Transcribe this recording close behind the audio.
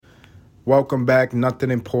Welcome back.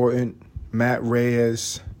 Nothing important. Matt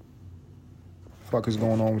Reyes. Fuck is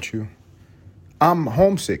going on with you? I'm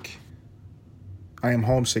homesick. I am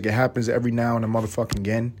homesick. It happens every now and motherfucking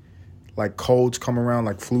again. Like colds come around,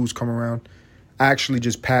 like flus come around. I actually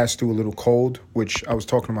just passed through a little cold, which I was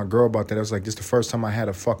talking to my girl about that. I was like, this is the first time I had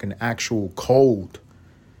a fucking actual cold.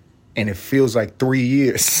 And it feels like 3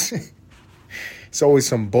 years. It's always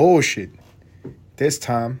some bullshit. This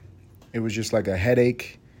time, it was just like a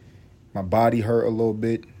headache. My body hurt a little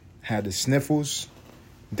bit. Had the sniffles.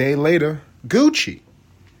 Day later, Gucci.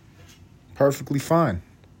 Perfectly fine.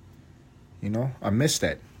 You know, I miss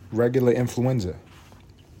that. Regular influenza.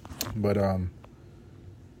 But,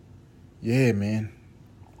 yeah, man.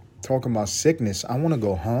 Talking about sickness, I want to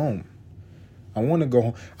go home. I want to go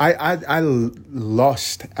home. I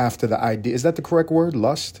lust after the idea. Is that the correct word?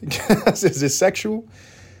 Lust? Is it sexual?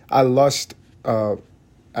 I lust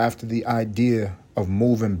after the idea of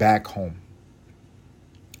moving back home.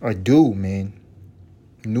 I do, man.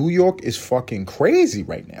 New York is fucking crazy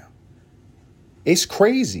right now. It's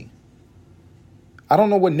crazy. I don't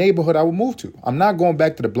know what neighborhood I would move to. I'm not going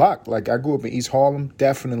back to the block. Like, I grew up in East Harlem.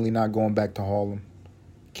 Definitely not going back to Harlem.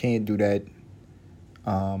 Can't do that.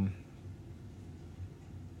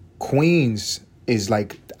 Queens is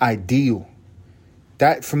like ideal.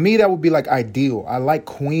 That for me, that would be like ideal. I like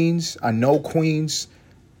Queens. I know Queens.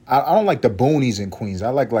 I don't like the boonies in Queens. I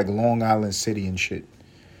like Long Island City and shit.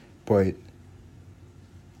 But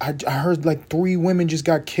I heard like 3 women just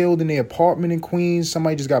got killed in their apartment in Queens.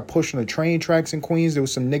 Somebody just got pushed on the train tracks in Queens. There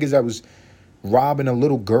was some niggas that was robbing a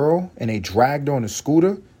little girl and they dragged her on a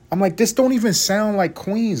scooter. I'm like, this don't even sound like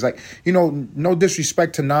Queens. Like, you know, no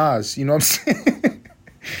disrespect to Nas. You know what I'm saying?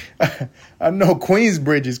 I know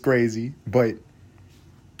Queensbridge is crazy, but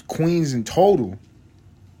Queens in total,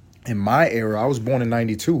 in my era, I was born in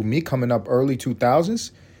 92. Me coming up early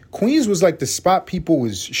 2000s, Queens was like the spot people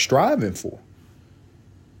was striving for.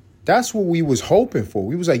 That's what we was hoping for.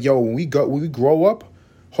 We was like, yo, when we grow up,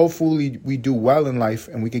 hopefully we do well in life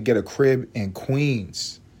and we could get a crib in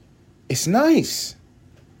Queens. It's nice.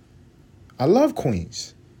 I love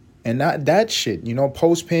Queens. And not that shit, you know,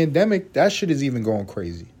 post-pandemic, that shit is even going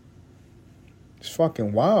crazy. It's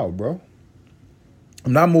fucking wild, bro.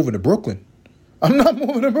 I'm not moving to Brooklyn. I'm not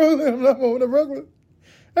moving to Brooklyn.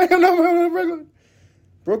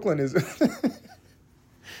 Brooklyn is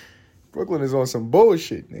Brooklyn is on some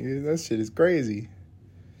bullshit, nigga. That shit is crazy.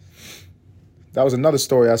 That was another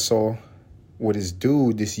story I saw with this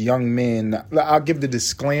dude, this young man. I'll give the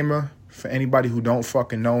disclaimer for anybody who don't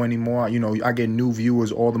fucking know anymore. You know, I get new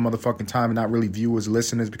viewers all the motherfucking time and not really viewers,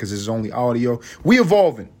 listeners, because this is only audio. We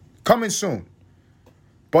evolving. Coming soon.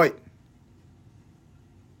 But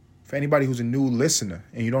for anybody who's a new listener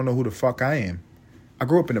and you don't know who the fuck I am, I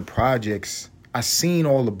grew up in the projects. I seen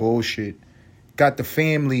all the bullshit. Got the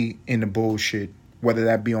family in the bullshit, whether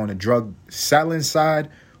that be on the drug selling side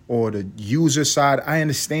or the user side. I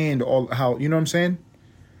understand all how, you know what I'm saying?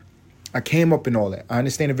 I came up in all that. I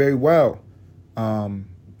understand it very well.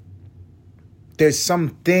 There's some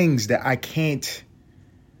things that I can't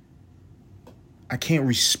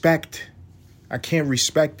respect. I can't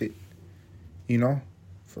respect it, you know,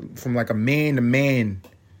 from like a man-to-man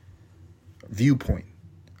viewpoint.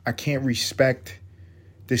 I can't respect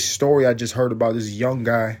this story I just heard about this young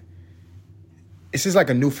guy. This is like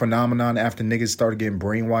a new phenomenon after niggas started getting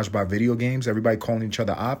brainwashed by video games. Everybody calling each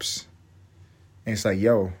other ops. And it's like,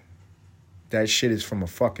 yo, that shit is from a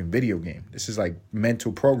fucking video game. This is like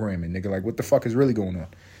mental programming, nigga. Like, what the fuck is really going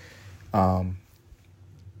on?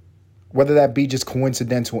 Whether that be just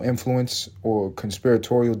coincidental influence or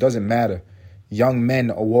conspiratorial, doesn't matter. Young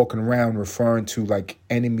men are walking around referring to like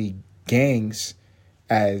enemy gangs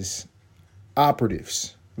as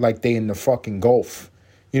operatives, like they in the fucking Gulf.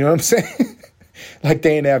 You know what I'm saying? Like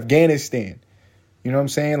they in Afghanistan. You know what I'm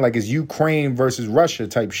saying? Like it's Ukraine versus Russia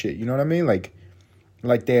type shit. You know what I mean? Like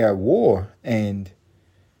they're at war. And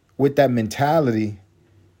with that mentality,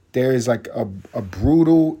 there is like a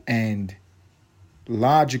brutal and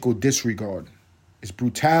logical disregard. It's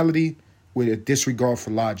brutality with a disregard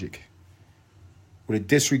for logic. With a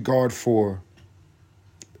disregard for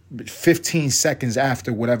 15 seconds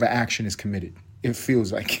after whatever action is committed. It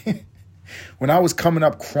feels like. When I was coming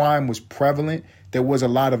up, crime was prevalent. There was a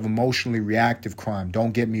lot of emotionally reactive crime.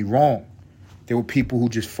 Don't get me wrong. There were people who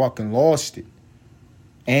just fucking lost it.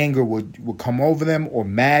 Anger would come over them, or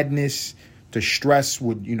madness. The stress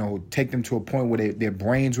would, you know, take them to a point where their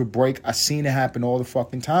brains would break. I seen it happen all the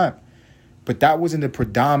fucking time. But that wasn't the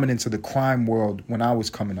predominance of the crime world when I was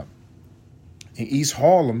coming up. In East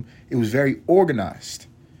Harlem, it was very organized.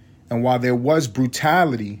 And while there was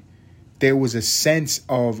brutality, there was a sense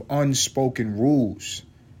of unspoken rules.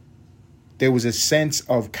 There was a sense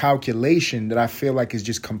of calculation that I feel like is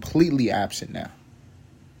just completely absent now.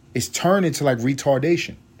 It's turned into like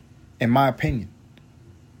retardation, in my opinion.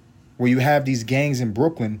 Where you have these gangs in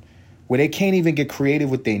Brooklyn where they can't even get creative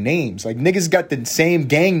with their names. Like, niggas got the same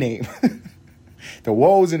gang name. The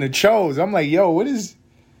Woes and the Chos. I'm like, yo, what is...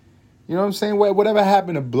 You know what I'm saying? Whatever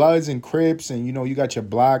happened to Bloods and Crips, and, you know, you got your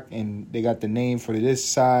block and they got the name for this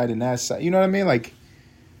side and that side. You know what I mean? Like,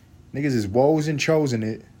 niggas is Woes and Chos in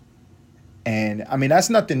it. And, I mean, that's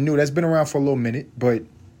nothing new. That's been around for a little minute. But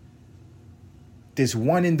this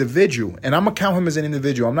one individual, and I'm going to count him as an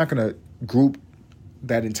individual. I'm not going to group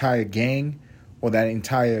that entire gang or that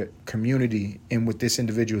entire community in with this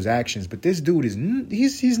individual's actions. But this dude is,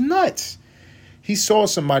 he's nuts. He saw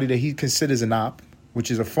somebody that he considers an op, which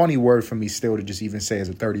is a funny word for me still to just even say as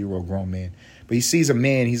a 30-year-old grown man. But he sees a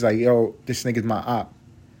man, he's like, yo, this nigga's my op.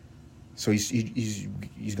 So he's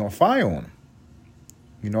going to fire on him.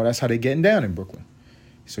 You know, that's how they getting down in Brooklyn.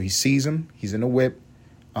 So he sees him, he's in a whip.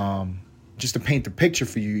 Just to paint the picture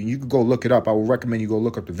for you, and you can go look it up. I would recommend you go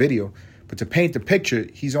look up the video. But to paint the picture,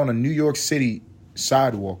 he's on a New York City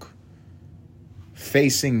sidewalk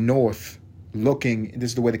facing north, looking,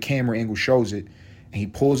 this is the way the camera angle shows it, and he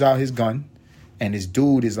pulls out his gun, and this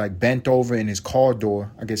dude is like bent over in his car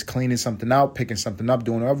door, I guess cleaning something out, picking something up,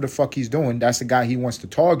 doing whatever the fuck he's doing. That's the guy he wants to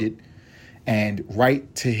target. And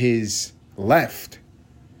right to his left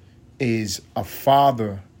is a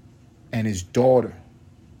father and his daughter.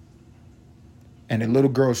 And the little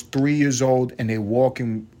girl's 3 years old, and they're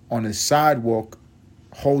walking on the sidewalk,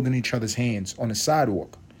 holding each other's hands on the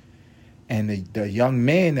sidewalk. And the young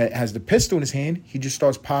man that has the pistol in his hand, he just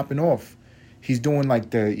starts popping off. He's doing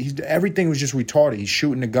like everything was just retarded. He's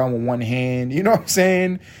shooting the gun with one hand. You know what I'm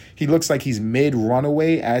saying? He looks like he's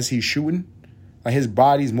mid-runaway as he's shooting. Like his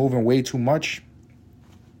body's moving way too much.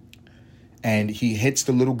 And he hits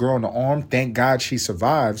the little girl in the arm. Thank God she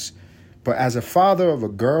survives. But as a father of a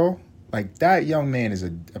girl, like that young man is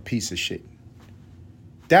a piece of shit.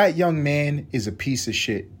 That young man is a piece of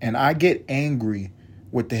shit. And I get angry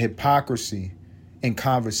with the hypocrisy in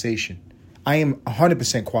conversation. I am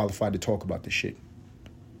 100% qualified to talk about this shit.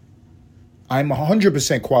 I'm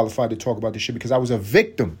 100% qualified to talk about this shit because I was a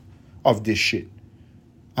victim of this shit.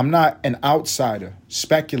 I'm not an outsider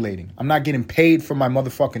speculating. I'm not getting paid for my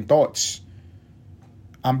motherfucking thoughts.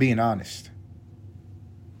 I'm being honest.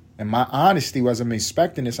 And my honesty, as I'm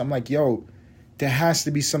expecting this, I'm like, yo, there has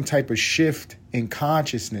to be some type of shift in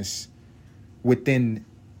consciousness within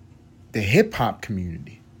the hip-hop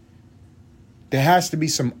community. There has to be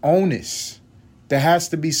some onus. There has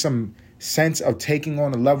to be some sense of taking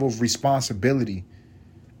on a level of responsibility,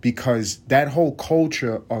 because that whole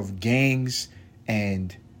culture of gangs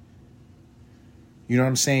and, you know what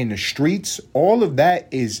I'm saying, the streets, all of that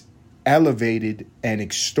is elevated and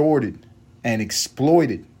extorted and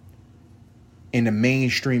exploited in the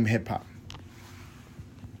mainstream hip-hop.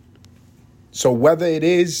 So whether it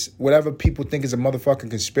is whatever people think is a motherfucking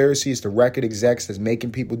conspiracy, it's the record execs that's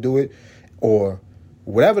making people do it, or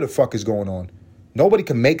whatever the fuck is going on, nobody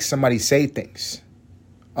can make somebody say things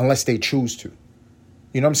unless they choose to.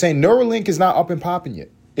 You know what I'm saying? Neuralink is not up and popping yet.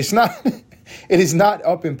 It's not. It is not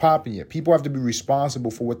up and popping yet. People have to be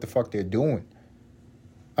responsible for what the fuck they're doing.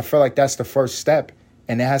 I feel like that's the first step,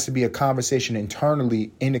 and there has to be a conversation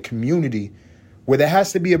internally in the community where there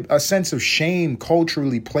has to be a sense of shame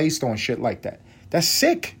culturally placed on shit like that. That's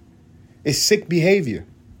sick. It's sick behavior.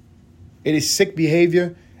 It is sick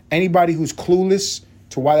behavior. Anybody who's clueless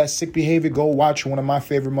to why that's sick behavior, go watch one of my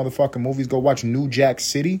favorite motherfucking movies. Go watch New Jack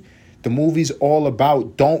City. The movie's all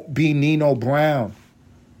about don't be Nino Brown.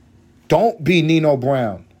 Don't be Nino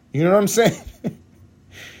Brown. You know what I'm saying?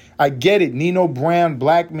 I get it. Nino Brown,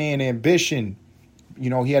 black man, ambition. You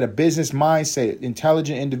know, he had a business mindset,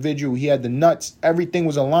 intelligent individual. He had the nuts. Everything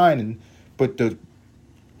was aligning. But the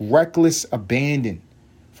reckless abandon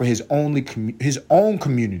for his own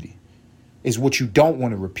community is what you don't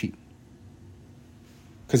want to repeat.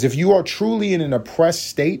 Because if you are truly in an oppressed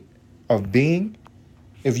state of being,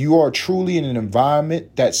 if you are truly in an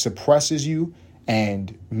environment that suppresses you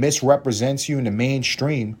and misrepresents you in the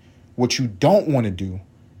mainstream, what you don't want to do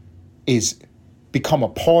is become a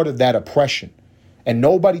part of that oppression. And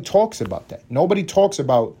nobody talks about that. Nobody talks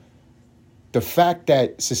about the fact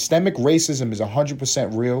that systemic racism is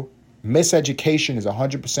 100% real. Miseducation is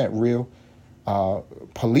 100% real.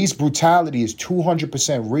 Police brutality is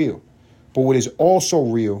 200% real. But what is also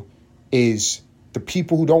real is the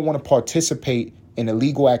people who don't want to participate in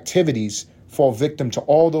illegal activities fall victim to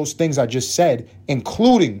all those things I just said,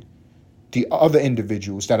 including the other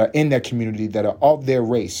individuals that are in their community that are of their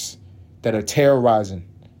race, that are terrorizing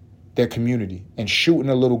their community and shooting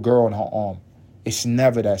a little girl in her arm. It's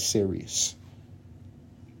never that serious.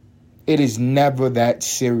 It is never that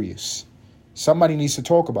serious. Somebody needs to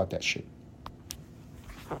talk about that shit.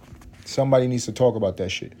 Somebody needs to talk about that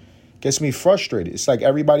shit. Gets me frustrated. It's like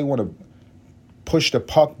everybody want to push the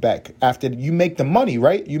puck back after you make the money,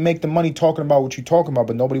 right? You make the money talking about what you're talking about,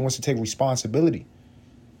 but nobody wants to take responsibility.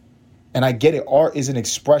 And I get it. Art is an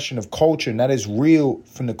expression of culture, and that is real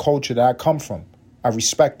from the culture that I come from. I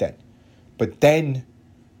respect that. But then,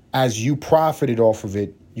 as you profited off of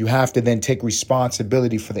it, you have to then take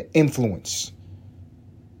responsibility for the influence.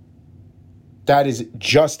 That is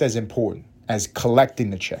just as important as collecting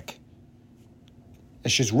the check.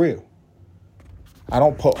 It's just real. I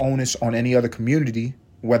don't put onus on any other community,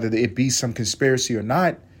 whether it be some conspiracy or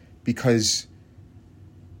not, because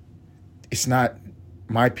it's not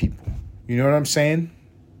my people. You know what I'm saying?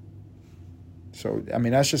 So, I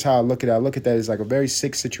mean, that's just how I look at it. I look at that as like a very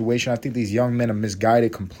sick situation. I think these young men are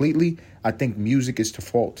misguided completely. I think music is to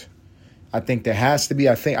fault. I think there has to be.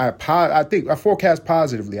 I forecast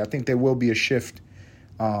positively. I think there will be a shift,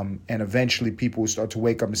 and eventually people will start to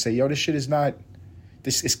wake up and say, "Yo, this shit is not.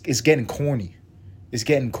 This is it's getting corny. It's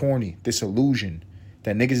getting corny. This illusion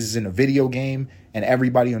that niggas is in a video game and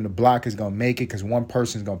everybody on the block is gonna make it because one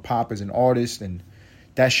person's gonna pop as an artist, and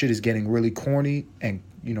that shit is getting really corny and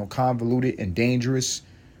convoluted and dangerous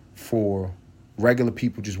for regular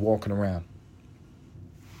people just walking around.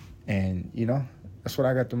 And that's what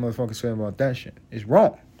I got the motherfuckers saying about that shit. It's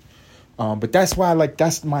wrong. But that's why,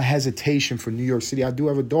 that's my hesitation for New York City. I do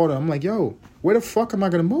have a daughter. I'm like, yo, where the fuck am I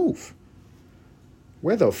going to move?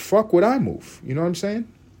 Where the fuck would I move? You know what I'm saying?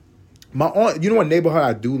 My aunt, what neighborhood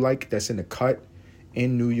I do like that's in the cut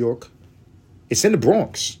in New York? It's in the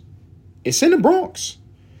Bronx.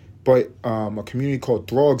 But a community called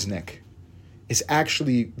Throgs Neck. It's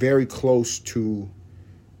actually very close to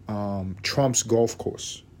Trump's golf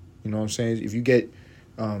course. You know what I'm saying? If you get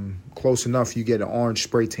close enough, you get an orange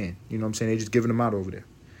spray tan. You know what I'm saying? They're just giving them out over there.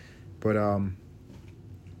 But,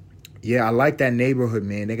 yeah, I like that neighborhood,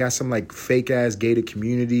 man. They got some, fake-ass gated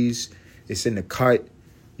communities. It's in the cut.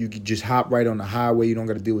 You can just hop right on the highway. You don't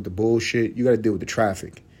got to deal with the bullshit. You got to deal with the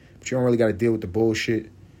traffic. But you don't really got to deal with the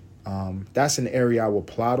bullshit. That's an area I will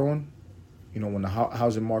plot on. When the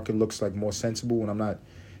housing market looks more sensible, when I'm not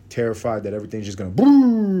terrified that everything's just going to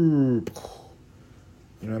boom.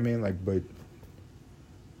 You know what I mean? But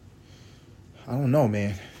I don't know,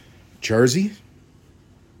 man. Jersey?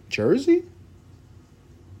 Could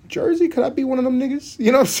I be one of them niggas?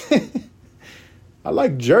 You know what I'm saying? I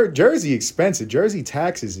like Jersey expensive. Jersey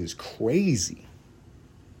taxes is crazy.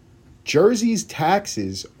 Jersey's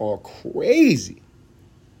taxes are crazy.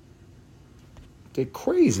 They're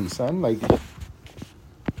crazy, son. I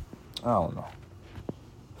don't know.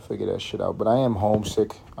 Figure that shit out. But I am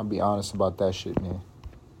homesick. I'll be honest about that shit, man.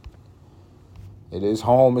 It is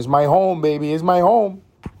home. It's my home, baby. It's my home.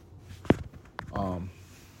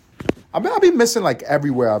 I'll be missing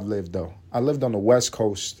everywhere I've lived, though. I lived on the West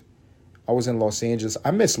Coast. I was in Los Angeles.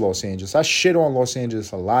 I miss Los Angeles. I shit on Los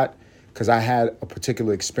Angeles a lot because I had a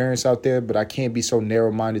particular experience out there, but I can't be so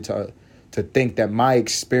narrow-minded to think that my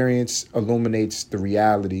experience illuminates the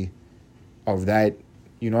reality of that,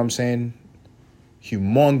 you know what I'm saying,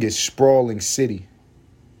 humongous, sprawling city.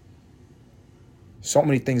 So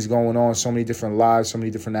many things going on, so many different lives, so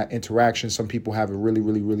many different interactions. Some people have it really,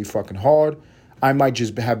 really, really fucking hard. I might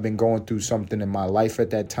just have been going through something in my life at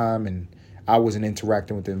that time and I wasn't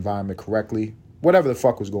interacting with the environment correctly. Whatever the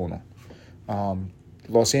fuck was going on.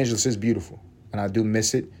 Los Angeles is beautiful and I do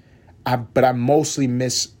miss it. But I mostly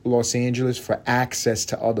miss Los Angeles for access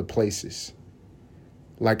to other places.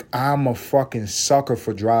 I'm a fucking sucker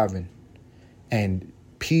for driving. And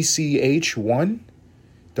PCH 1,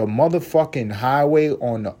 the motherfucking highway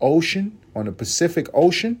on the ocean, on the Pacific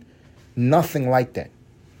Ocean, nothing like that.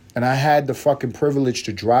 And I had the fucking privilege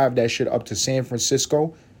to drive that shit up to San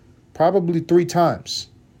Francisco probably 3 times.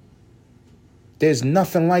 There's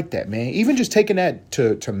nothing like that, man. Even just taking that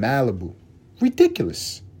to Malibu.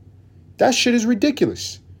 Ridiculous. That shit is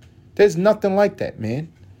ridiculous. There's nothing like that,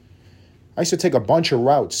 man. I used to take a bunch of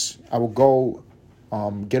routes. I would go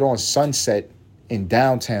get on Sunset in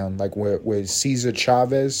downtown, where Cesar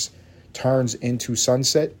Chavez turns into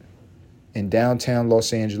Sunset in downtown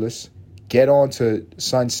Los Angeles. Get onto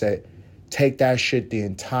Sunset, take that shit the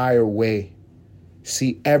entire way,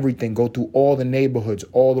 see everything, go through all the neighborhoods,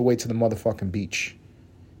 all the way to the motherfucking beach.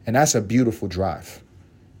 And that's a beautiful drive.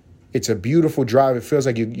 It's a beautiful drive. It feels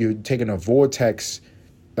like you're taking a vortex,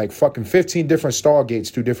 fucking 15 different stargates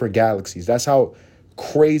through different galaxies. That's how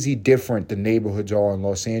crazy different the neighborhoods are in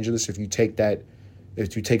Los Angeles if you take that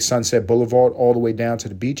If you take Sunset Boulevard all the way down to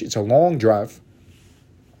the beach, it's a long drive.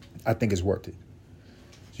 I think it's worth it.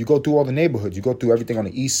 You go through all the neighborhoods. You go through everything on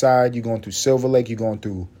the east side. You're going through Silver Lake. You're going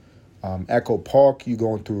through Echo Park. You're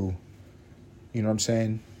going through, you know what I'm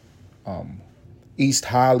saying, East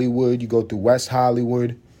Hollywood. You go through West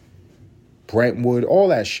Hollywood, Brentwood, all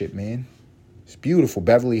that shit, man. It's beautiful.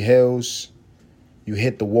 Beverly Hills. You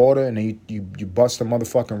hit the water and then you bust a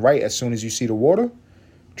motherfucking right as soon as you see the water.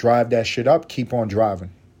 Drive that shit up. Keep on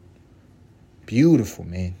driving. Beautiful,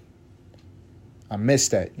 man. I miss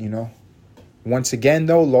that, you know. Once again,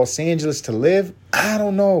 though, Los Angeles to live, I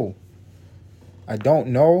don't know. I don't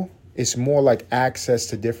know. It's more like access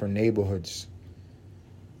to different neighborhoods.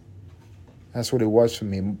 That's what it was for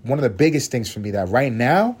me. One of the biggest things for me that right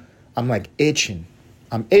now, I'm like itching.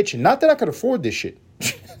 I'm itching. Not that I could afford this shit.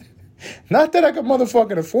 Not that I could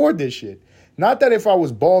motherfucking afford this shit. Not that if I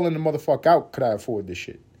was balling the motherfucker out, could I afford this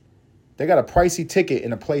shit. They got a pricey ticket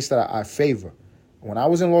in a place that I favor. When I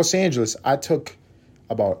was in Los Angeles, I took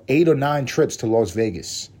about 8 or 9 trips to Las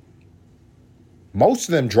Vegas. Most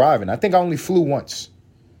of them driving. I think I only flew once.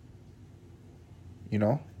 You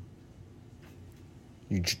know?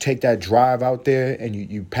 You take that drive out there and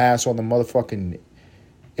you pass all the motherfucking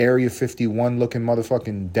Area 51 looking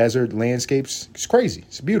motherfucking desert landscapes. It's crazy.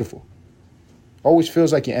 It's beautiful. Always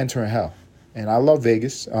feels like you're entering hell. And I love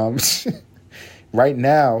Vegas. Right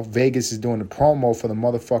now, Vegas is doing the promo for the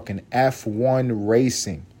motherfucking F1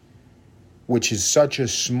 racing, which is such a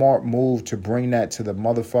smart move to bring that to the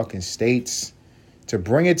motherfucking States. To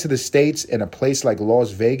bring it to the States in a place like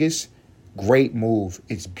Las Vegas, great move.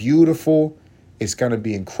 It's beautiful. It's going to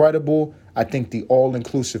be incredible. I think the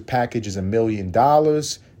all-inclusive package is $1 million.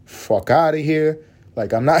 Fuck out of here.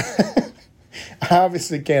 Like, I'm not... I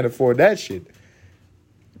obviously can't afford that shit.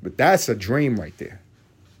 But that's a dream right there.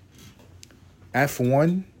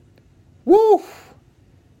 F1, woo!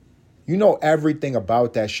 You know everything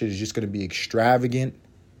about that shit is just going to be extravagant.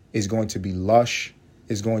 It's going to be lush.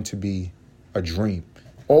 It's going to be a dream.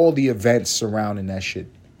 All the events surrounding that shit.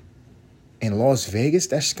 In Las Vegas,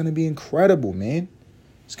 that's going to be incredible, man.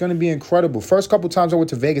 It's going to be incredible. First couple times I went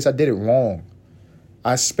to Vegas, I did it wrong.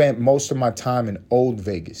 I spent most of my time in Old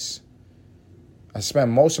Vegas.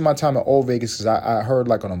 because I heard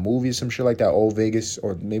like on a movie or some shit like that, Old Vegas,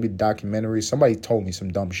 or maybe documentary. Somebody told me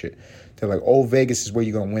some dumb shit. They're like, Old Vegas is where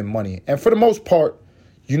you're going to win money. And for the most part,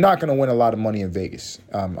 you're not going to win a lot of money in Vegas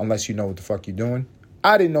unless you know what the fuck you're doing.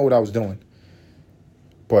 I didn't know what I was doing.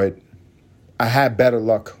 But I had better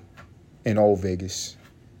luck in Old Vegas.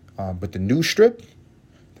 But the new strip,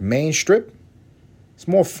 the main strip, it's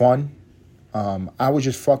more fun. I was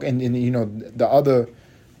just fucking, and you know, the other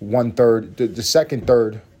 1/3, the second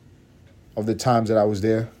third of the times that I was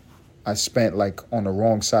there, I spent like on the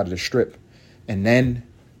wrong side of the strip. And then,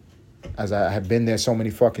 as I had been there so many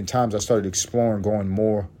fucking times, I started exploring, going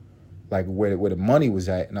more like where the money was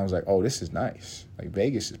at. And I was like, oh, this is nice. Like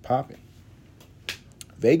Vegas is popping.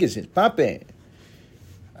 Vegas is popping.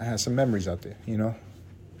 I had some memories out there, you know.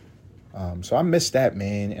 So I miss that,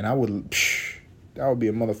 man. And that would be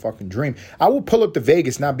a motherfucking dream. I would pull up to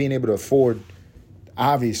Vegas not being able to afford,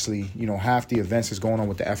 obviously, you know, half the events that's going on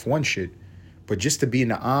with the F1 shit. But just to be in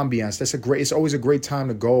the ambiance, it's always a great time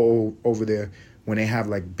to go over there when they have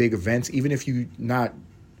like big events. Even if you not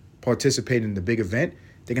participating in the big event,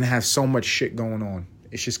 they're going to have so much shit going on.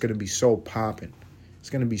 It's just going to be so popping. It's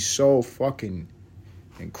going to be so fucking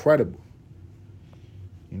incredible.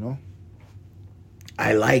 You know?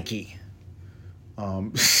 I like it.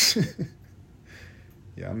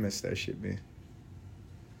 Yeah, I miss that shit, man.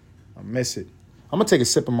 I miss it. I'm going to take a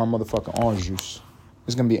sip of my motherfucking orange juice.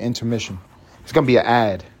 It's going to be an intermission. It's going to be an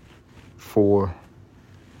ad for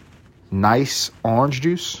Nice orange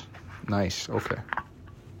juice. Nice, okay.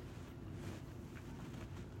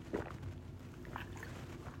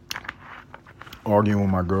 Arguing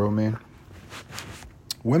with my girl, man.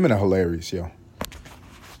 Women are hilarious, yo.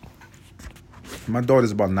 My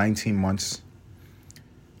daughter's about 19 months.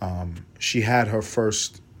 She had her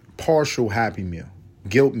first partial Happy Meal.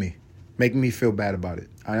 Guilt me. Making me feel bad about it.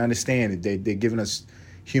 I understand it. They're giving us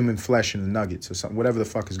human flesh in the nuggets or something. Whatever the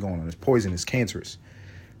fuck is going on. It's poisonous, cancerous.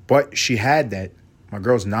 But she had that. My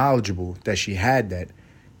girl's knowledgeable that she had that.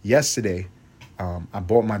 Yesterday, I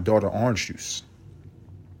bought my daughter orange juice.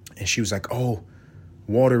 And she was like, oh,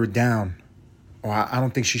 water it down. Or I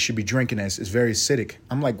don't think she should be drinking this. It's very acidic.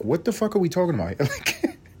 I'm like, what the fuck are we talking about?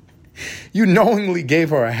 Like, you knowingly gave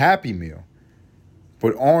her a Happy Meal.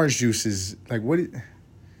 But orange juice is like, what? You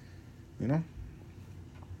know?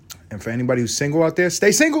 And for anybody who's single out there,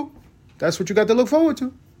 stay single. That's what you got to look forward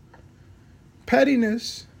to.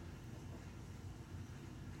 Pettiness.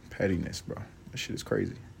 Pettiness, bro. That shit is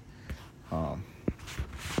crazy. A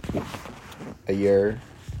year.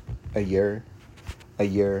 The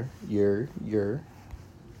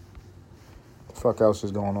fuck else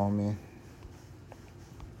is going on, man?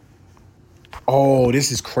 Oh,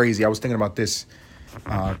 this is crazy. I was thinking about this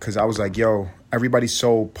because I was like, yo, everybody's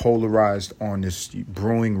so polarized on this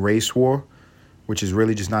brewing race war, which is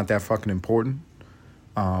really just not that fucking important.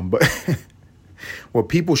 But what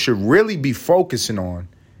people should really be focusing on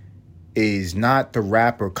is not the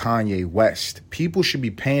rapper Kanye West. People should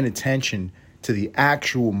be paying attention to the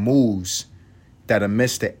actual moves that a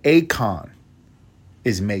Mr. Akon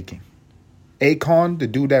is making. Akon, the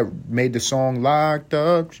dude that made the song Locked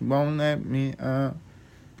Up, She Won't Let Me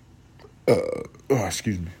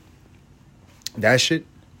excuse me. That shit,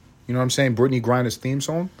 you know what I'm saying? Brittany Griner's theme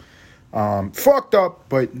song. Fucked up,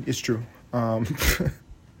 but it's true.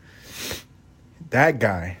 That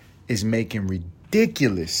guy is making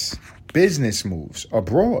ridiculous business moves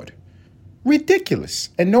abroad. Ridiculous.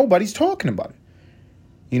 And nobody's talking about it.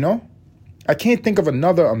 You know? I can't think of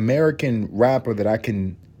another American rapper that I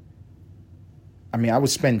would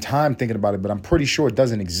spend time thinking about it, but I'm pretty sure it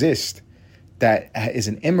doesn't exist, that is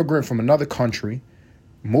an immigrant from another country,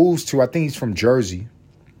 moves to, I think he's from Jersey,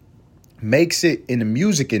 makes it in the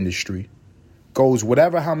music industry, goes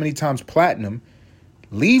how many times platinum,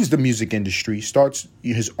 leaves the music industry, starts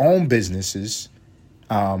his own businesses,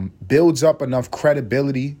 builds up enough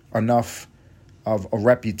credibility, enough of a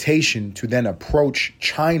reputation to then approach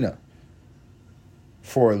China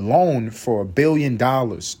for a loan for $1 billion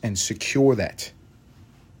and secure that.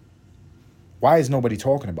 Why is nobody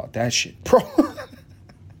talking about that shit, bro?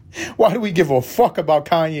 Why do we give a fuck about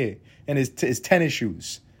Kanye and his tennis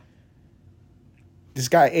shoes? This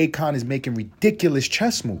guy Akon is making ridiculous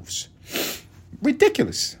chess moves.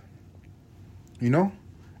 Ridiculous. You know?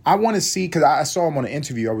 I want to see, because I saw him on an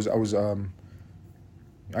interview.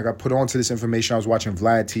 I got put onto this information. I was watching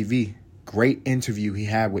Vlad TV. Great interview he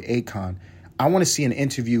had with Akon. I want to see an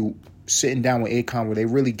interview sitting down with Akon where they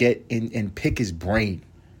really get in and pick his brain.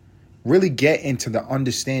 Really get into the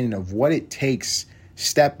understanding of what it takes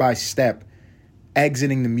step by step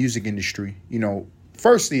exiting the music industry. You know,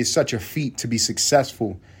 firstly, it's such a feat to be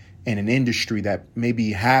successful in an industry that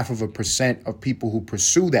maybe 0.5% of people who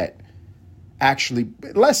pursue that, actually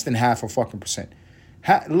less than 0.5%,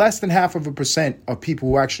 less than 0.5% of people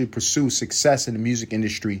who actually pursue success in the music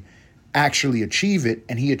industry actually achieve it,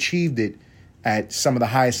 and he achieved it at some of the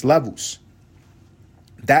highest levels.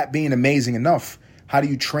 That being amazing enough, how do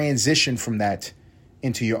you transition from that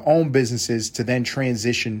into your own businesses to then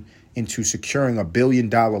transition into securing $1 billion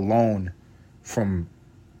loan from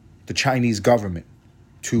the Chinese government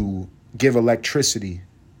to give electricity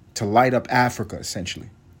to light up Africa, essentially?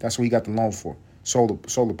 That's what he got the loan for, solar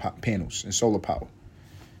panels and solar power.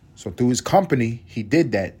 So through his company, he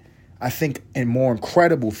did that. I think a more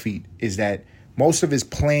incredible feat is that most of his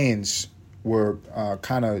plans were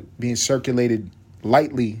kind of being circulated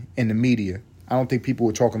lightly in the media. I don't think people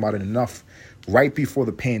were talking about it enough right before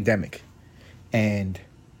the pandemic. And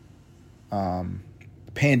the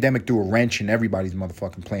pandemic threw a wrench in everybody's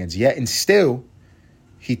motherfucking plans. Yet and still,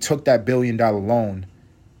 he took that $1 billion loan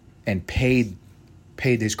and paid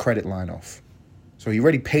his credit line off. So he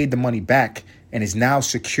already paid the money back and is now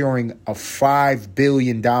securing a $5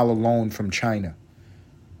 billion loan from China.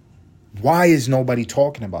 Why is nobody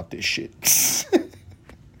talking about this shit?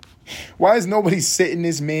 Why is nobody sitting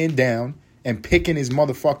this man down and picking his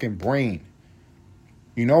motherfucking brain?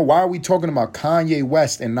 You know, why are we talking about Kanye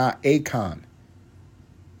West and not Akon?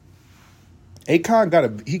 Akon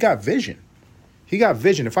got vision. He got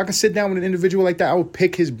vision. If I could sit down with an individual like that, I would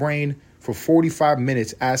pick his brain for 45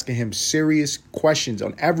 minutes, asking him serious questions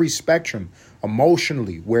on every spectrum.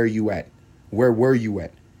 Emotionally, where are you at? Where were you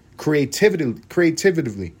at?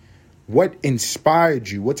 Creatively, what inspired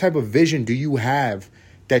you? What type of vision do you have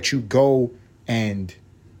that you go and,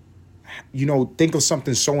 you know, think of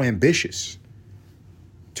something so ambitious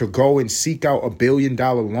to go and seek out $1 billion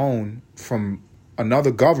loan from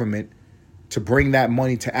another government to bring that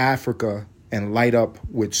money to Africa and light up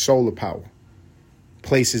with solar power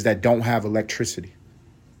places that don't have electricity?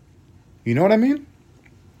 You know what I mean?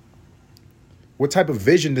 What type of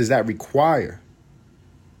vision does that require?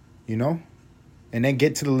 You know? And then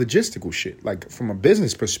get to the logistical shit. Like, from a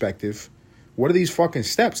business perspective, what are these fucking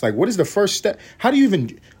steps? Like, what is the first step? How do you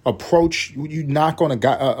even approach? You knock on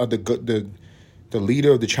the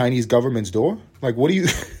leader of the Chinese government's door? Like, what do you?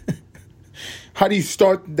 How do you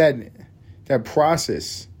start that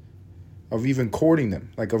process of even courting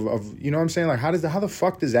them? Like, of you know what I'm saying? Like, how the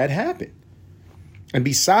fuck does that happen? And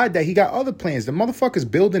beside that, he got other plans. The motherfucker's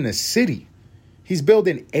building a city. He's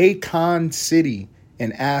building Akon City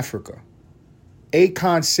in Africa.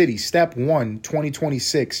 Akon City, step 1,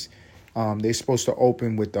 2026. They're supposed to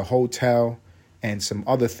open with the hotel and some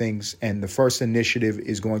other things. And the first initiative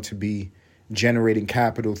is going to be generating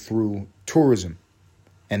capital through tourism.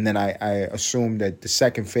 And then I assume that the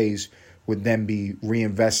second phase would then be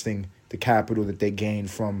reinvesting the capital that they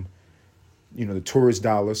gained from, the tourist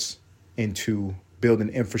dollars into building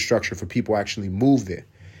infrastructure for people to actually move there.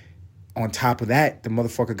 On top of that, the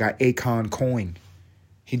motherfucker got Akon coin.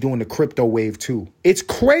 He doing the crypto wave too. It's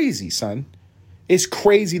crazy, son. It's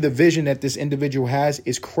crazy the vision that this individual has.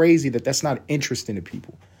 It's crazy that that's not interesting to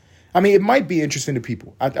people. I mean, it might be interesting to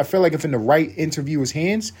people. I feel like if in the right interviewer's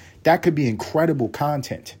hands, that could be incredible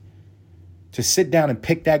content. To sit down and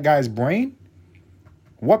pick that guy's brain.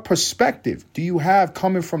 What perspective do you have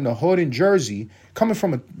coming from the hood in Jersey, coming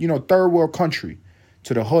from a third world country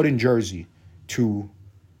to the hood in Jersey to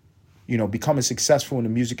becoming successful in the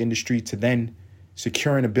music industry, to then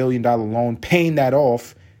securing $1 billion loan, paying that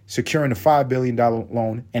off, securing a $5 billion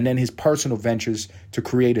loan, and then his personal ventures to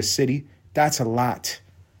create a city? That's a lot.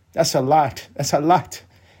 That's a lot. That's a lot.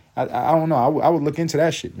 I don't know. I would look into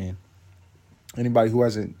that shit, man. Anybody who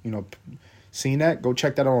hasn't, seen that, go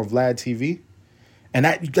check that out on Vlad TV. And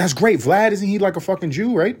that's great. Vlad, isn't he like a fucking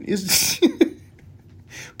Jew, right?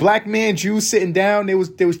 Black man, Jew sitting down. They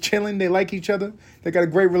was chilling. They like each other. They got a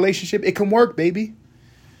great relationship. It can work, baby.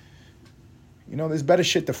 There's better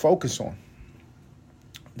shit to focus on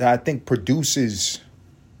that I think produces,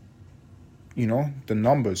 the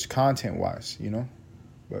numbers content-wise,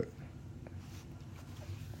 But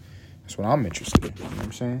that's what I'm interested in. You know what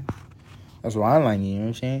I'm saying? That's what I like, you know what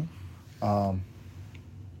I'm saying? I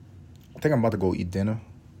think I'm about to go eat dinner.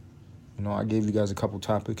 I gave you guys a couple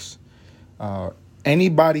topics.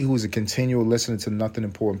 Anybody who's a continual listener to Nothing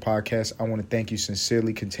Important podcast, I want to thank you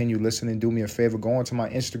sincerely. Continue listening. Do me a favor. Go onto my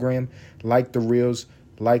Instagram. Like the reels.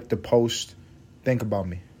 Like the post. Think about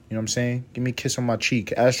me. You know what I'm saying? Give me a kiss on my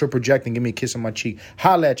cheek. Astro projecting. Give me a kiss on my cheek.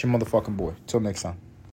 Holla at your motherfucking boy. Till next time.